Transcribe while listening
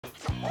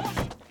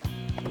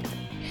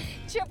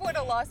Chip would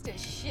have lost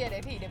his shit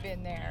if he'd have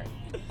been there.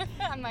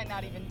 I might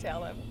not even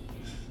tell him.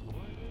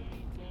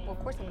 Well, of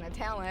course I'm gonna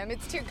tell him.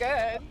 It's too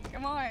good.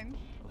 Come on.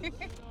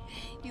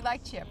 You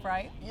like Chip,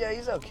 right? Yeah,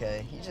 he's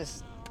okay.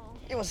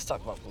 He wants to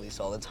talk about police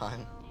all the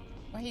time.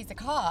 Well, he's a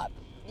cop.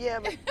 Yeah,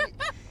 but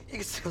he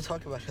can still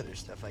talk about other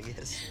stuff, I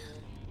guess.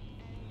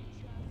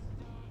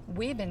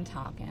 We've been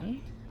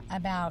talking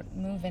about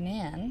moving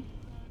in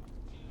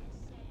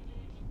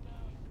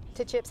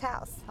to Chip's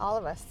house, all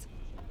of us.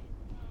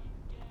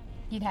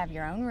 You'd have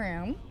your own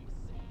room,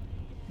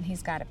 and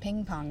he's got a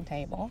ping pong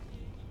table.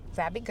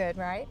 That'd be good,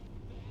 right?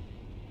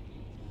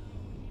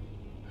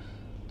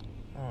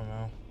 I don't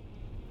know.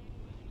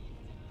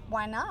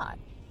 Why not?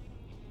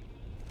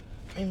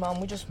 I mean, Mom,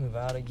 we just move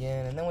out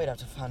again, and then we'd have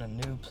to find a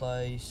new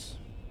place.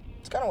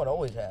 It's kind of what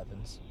always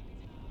happens.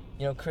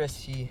 You know, Chris,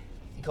 he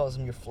calls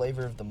him your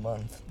flavor of the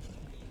month.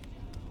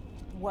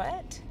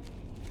 What?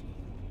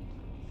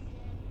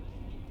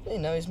 You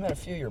know, he's met a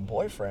few of your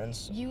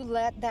boyfriends. You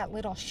let that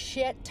little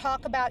shit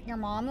talk about your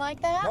mom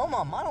like that? No,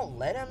 Mom, I don't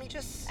let him. He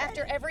just said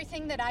After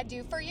everything that I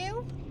do for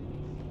you?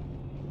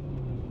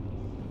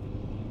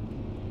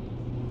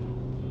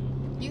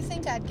 You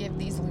think I'd give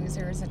these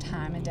losers a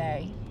time of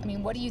day? I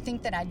mean, what do you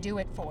think that I'd do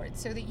it for?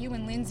 It's so that you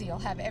and Lindsay will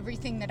have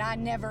everything that I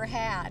never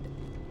had.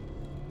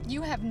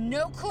 You have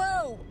no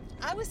clue.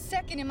 I was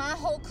second in my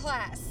whole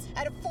class.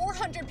 Out of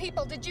 400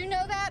 people, did you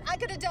know that? I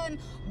could have done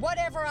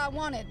whatever I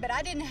wanted, but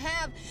I didn't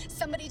have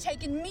somebody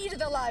taking me to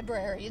the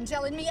library and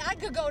telling me I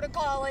could go to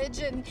college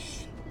and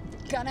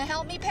gonna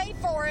help me pay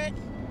for it.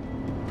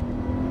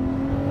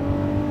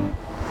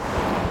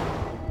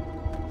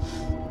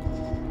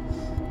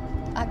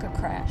 I could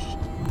crash.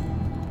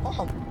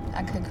 Mom.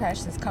 I could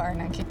crash this car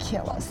and I could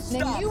kill us.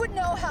 Stop. Then you would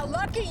know how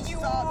lucky you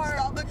are.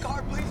 Stop the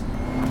car, please.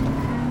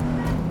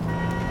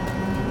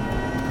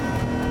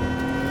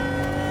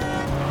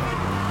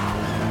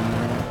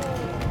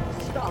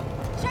 Stop.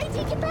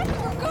 JT, get back to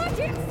your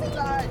goddamn seat!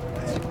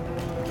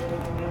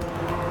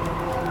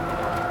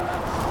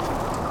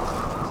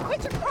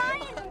 Quit your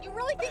crying! You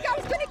really think I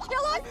was gonna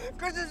kill us?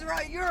 Chris is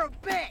right. You're a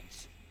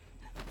bitch.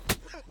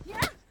 Yeah?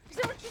 Is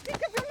that what you think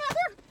of your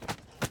mother?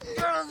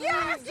 You're a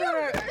Yes, loser. you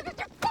look at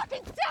your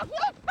fucking self,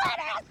 you fat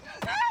ass!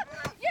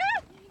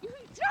 Yeah? You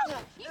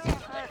don't! You did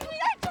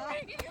that to me!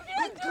 You did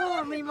Let go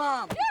of me,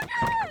 Mom. Yeah!